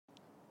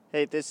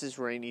Hey, this is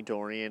Rene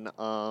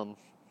Dorion.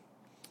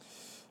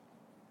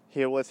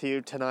 Here with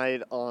you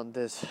tonight on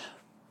this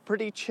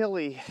pretty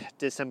chilly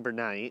December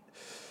night.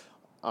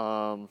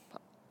 Um,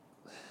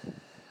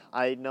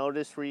 I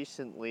noticed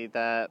recently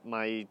that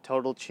my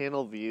total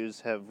channel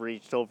views have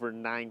reached over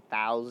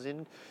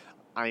 9,000.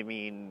 I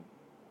mean,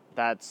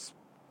 that's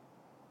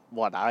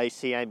what I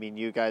see. I mean,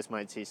 you guys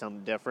might see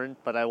something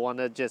different, but I want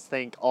to just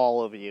thank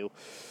all of you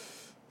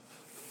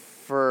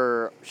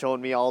for showing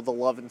me all the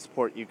love and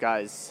support you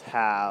guys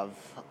have.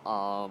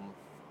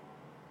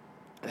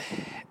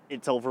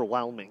 It's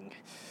overwhelming.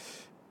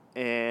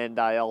 And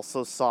I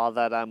also saw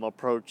that I'm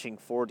approaching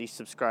 40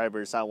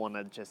 subscribers. I want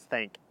to just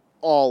thank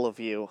all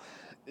of you.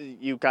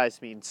 You guys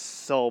mean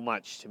so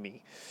much to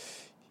me.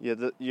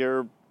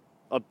 You're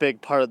a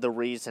big part of the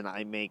reason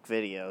I make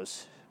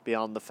videos,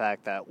 beyond the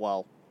fact that,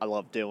 well, I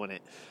love doing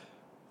it.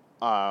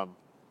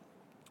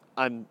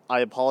 I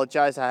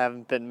apologize, I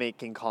haven't been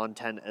making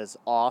content as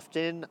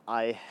often.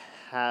 I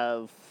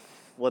have,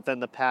 within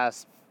the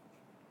past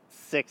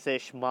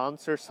 6-ish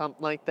months or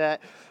something like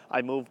that,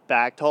 I moved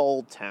back to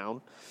Old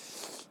Town.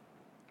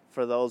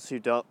 For those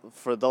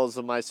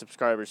of my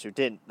subscribers who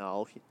didn't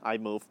know, I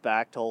moved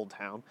back to Old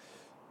Town.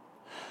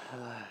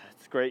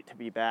 It's great to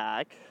be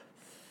back.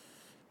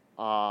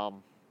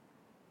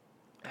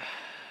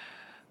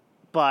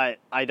 But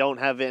I don't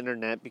have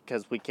internet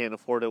because we can't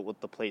afford it with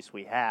the place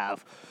we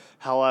have.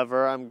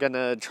 However, I'm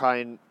gonna try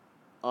and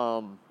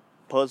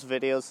post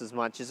videos as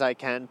much as I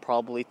can,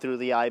 probably through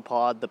the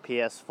iPod, the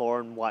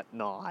PS4, and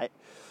whatnot.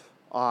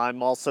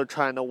 I'm also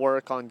trying to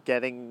work on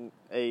getting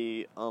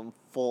a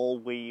full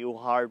Wii U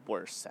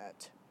hardware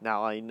set.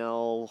 Now, I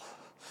know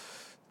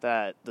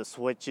that the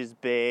Switch is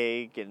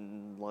big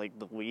and like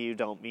the Wii U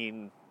don't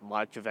mean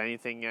much of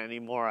anything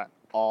anymore at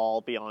all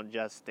beyond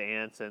Just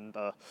Dance and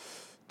the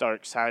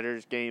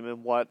Darksiders game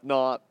and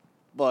whatnot.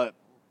 But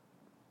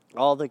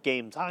all the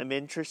games I'm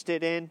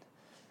interested in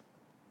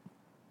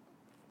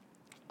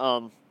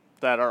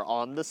that are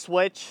on the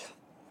Switch,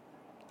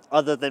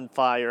 other than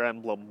Fire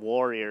Emblem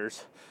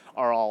Warriors,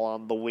 are all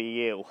on the Wii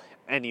U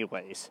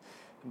anyways.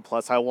 And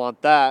plus I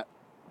want that,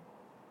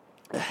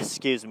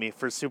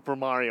 for Super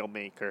Mario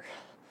Maker.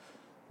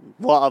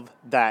 Love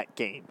that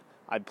game.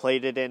 I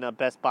played it in a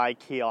Best Buy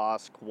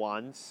kiosk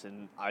once,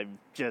 and I've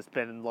just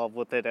been in love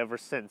with it ever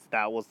since.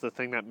 That was the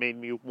thing that made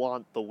me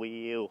want the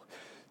Wii U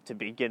to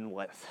begin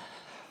with.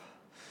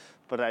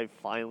 But I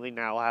finally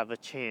now have a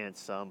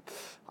chance.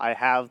 I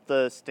have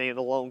the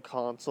standalone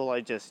console, I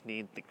just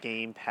need the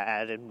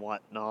gamepad and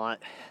whatnot.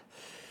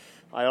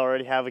 I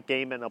already have a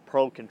game and a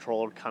Pro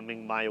Controller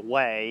coming my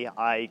way.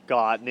 I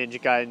got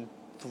Ninja Gaiden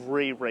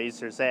 3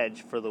 Razor's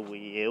Edge for the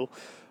Wii U.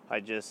 I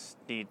just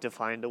need to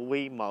find a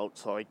Wiimote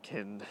so I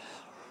can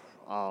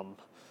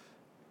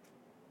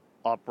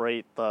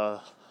operate the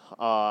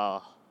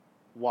Wara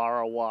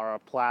Wara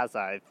Plaza,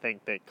 I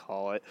think they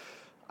call it.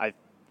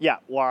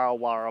 Wara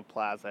Wara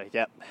Plaza,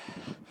 yep.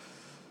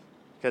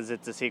 Because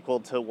it's a sequel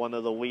to one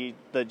of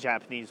the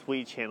Japanese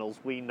Wii channels,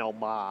 Wii no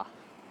Ma.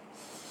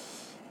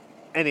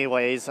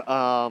 Anyways,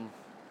 I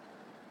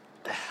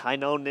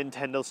know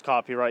Nintendo's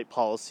copyright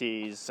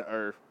policies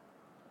are a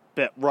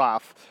bit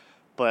rough,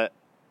 but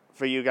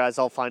for you guys,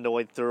 I'll find a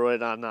way through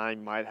it, and I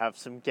might have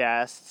some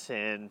guests,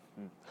 and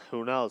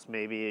who knows,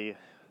 maybe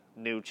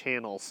new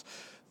channels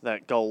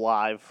that go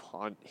live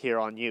here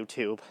on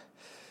YouTube.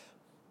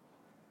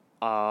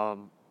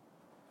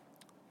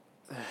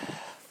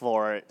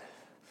 For it,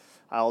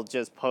 I'll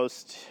just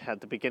post at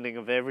the beginning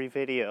of every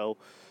video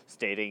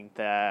stating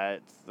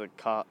that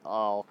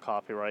all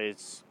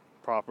copyrights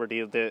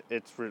property of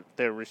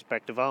their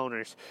respective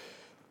owners.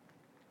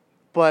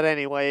 But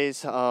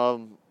anyways,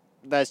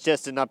 that's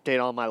just an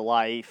update on my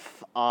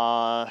life.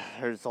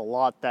 There's a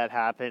lot that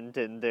happened,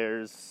 and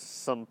there's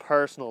some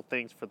personal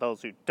things for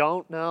those who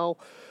don't know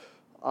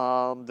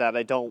that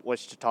I don't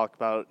wish to talk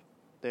about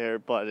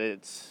but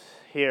it's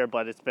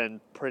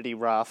been pretty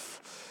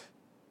rough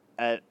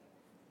at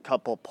a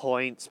couple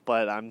points,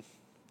 but I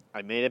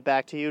made it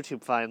back to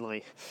YouTube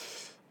finally.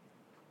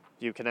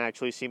 You can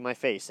actually see my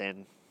face,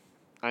 and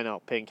I know,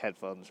 pink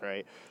headphones,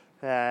 right?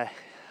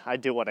 I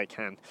do what I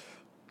can.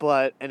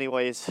 But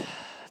anyways,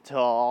 to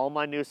all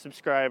my new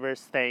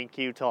subscribers, thank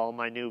you. To all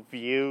my new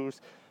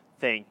views,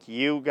 thank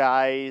you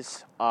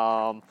guys.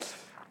 And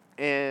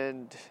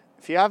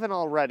if you haven't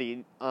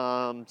already,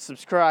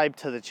 subscribe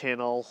to the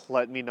channel.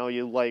 Let me know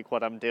you like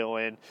what I'm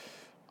doing.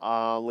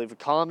 Leave a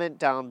comment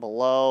down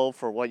below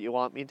for what you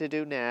want me to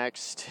do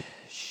next.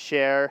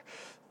 Share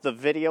the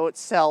video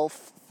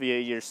itself via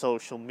your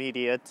social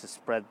media to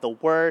spread the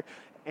word,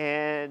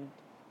 and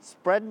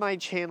spread my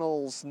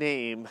channel's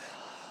name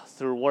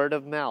through word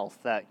of mouth.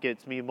 That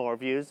gets me more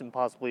views and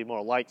possibly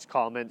more likes,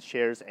 comments,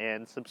 shares,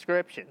 and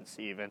subscriptions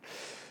even.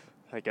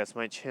 I guess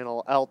my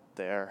channel out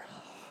there.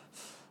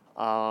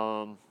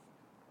 But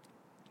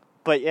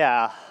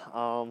yeah,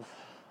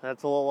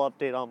 that's a little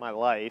update on my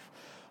life.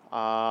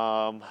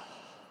 I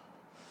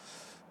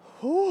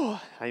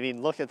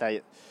mean, look at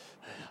that.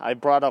 I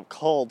brought up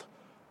cold.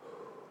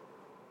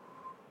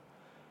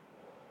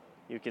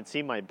 You can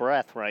see my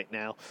breath right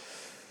now.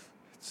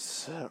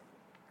 It's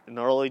an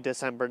early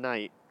December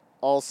night.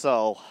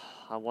 Also,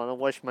 I want to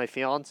wish my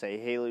fiance,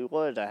 Haley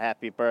Wood, a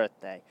happy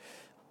birthday.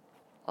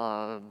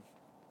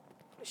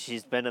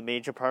 She's been a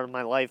major part of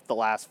my life the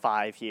last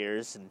 5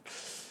 years, and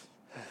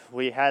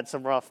we had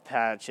some rough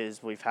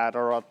patches. We've had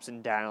our ups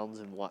and downs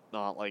and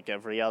whatnot, like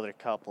every other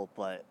couple,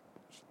 but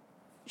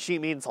she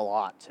means a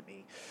lot to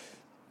me.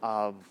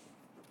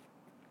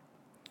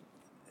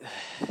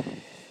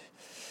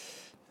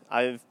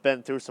 I've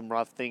been through some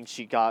rough things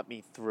she got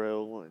me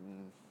through,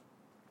 and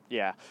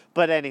yeah.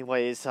 But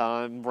anyways,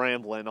 I'm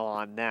rambling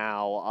on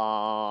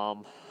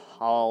now.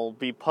 I'll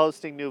be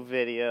posting new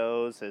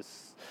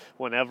videos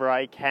whenever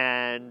I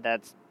can.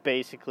 That's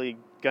basically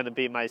going to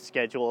be my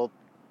schedule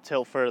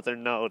till further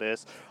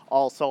notice.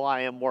 Also,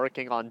 I am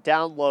working on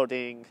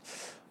downloading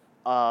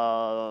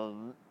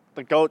the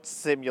Goat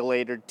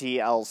Simulator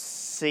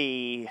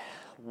DLC,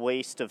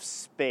 Waste of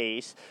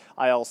Space.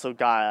 I also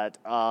got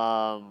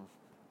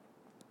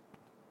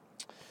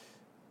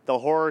the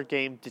horror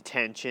game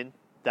Detention.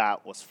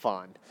 That was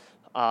fun.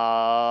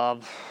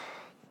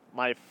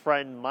 My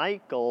friend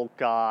Michael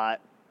got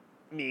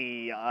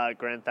me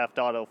Grand Theft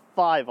Auto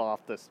 5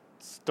 off the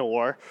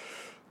store.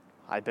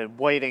 I've been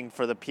waiting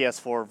for the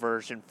PS4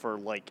 version for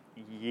like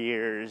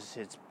years.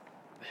 It's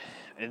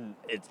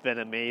been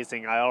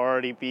amazing. I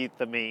already beat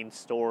the main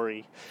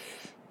story.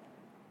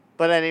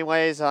 But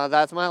anyways,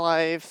 that's my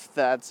life.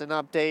 That's an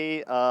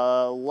update.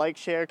 Like,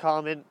 share,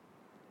 comment,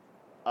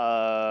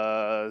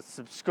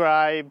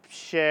 subscribe,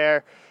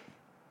 share.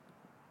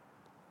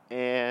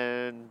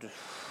 And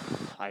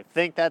I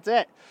think that's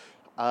it.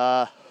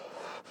 Now,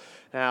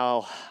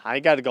 I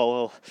gotta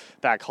go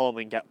back home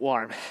and get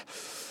warm.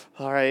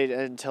 Alright,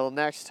 until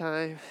next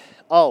time.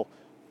 Oh,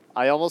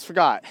 I almost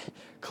forgot.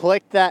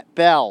 Click that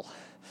bell.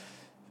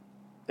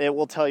 It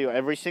will tell you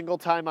every single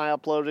time I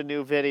upload a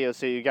new video,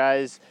 so you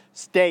guys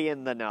stay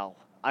in the know.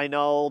 I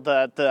know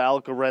that the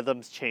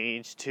algorithms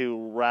changed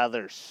to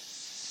rather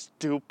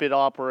stupid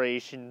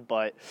operation,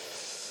 but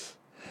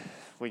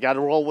we got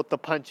to roll with the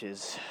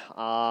punches.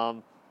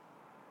 But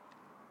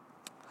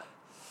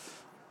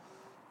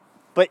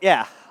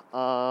yeah,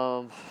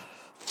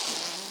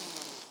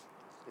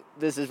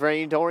 this is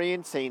Rene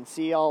Dorion saying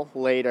see y'all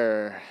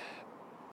later.